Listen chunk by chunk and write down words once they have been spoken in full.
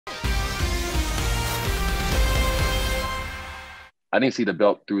I didn't see the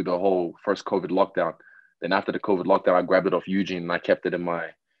belt through the whole first COVID lockdown. Then after the COVID lockdown, I grabbed it off Eugene and I kept it in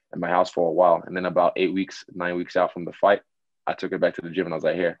my house for a while. And then about 8 weeks, 9 weeks out from the fight, I took it back to the gym and I was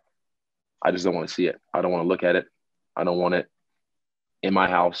like, here, I just don't want to see it. I don't want to look at it. I don't want it in my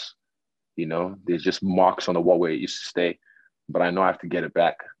house. You know, there's just marks on the wall where it used to stay, but I know I have to get it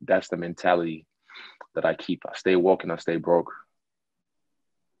back. That's the mentality that I keep. I stay woke and I stay broke.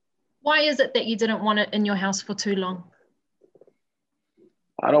 Why is it that you didn't want it in your house for too long?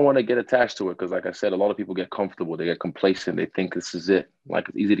 I don't want to get attached to it because, like I said, a lot of people get comfortable. They get complacent. They think this is it. Like,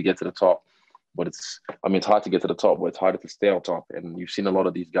 it's easy to get to the top, but it's hard to get to the top, but it's harder to stay on top. And you've seen a lot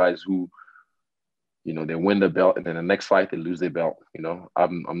of these guys who, you know, they win the belt and then the next fight they lose their belt. You know,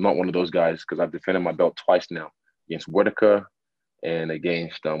 I'm not one of those guys because I've defended my belt twice now against Whitaker and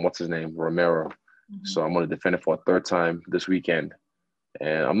against what's his name, Romero. Mm-hmm. So I'm going to defend it for a third time this weekend.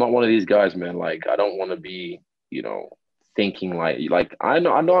 And I'm not one of these guys, man. Like, I don't want to be, you know, thinking like I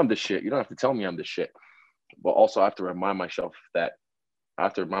know I'm the shit. You don't have to tell me I'm the shit, but also I have to remind myself that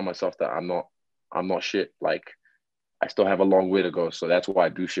I'm not shit. Like, I still have a long way to go. So that's why I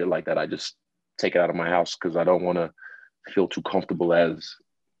do shit like that. I just take it out of my house because I don't want to feel too comfortable as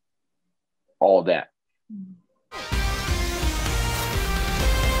all that.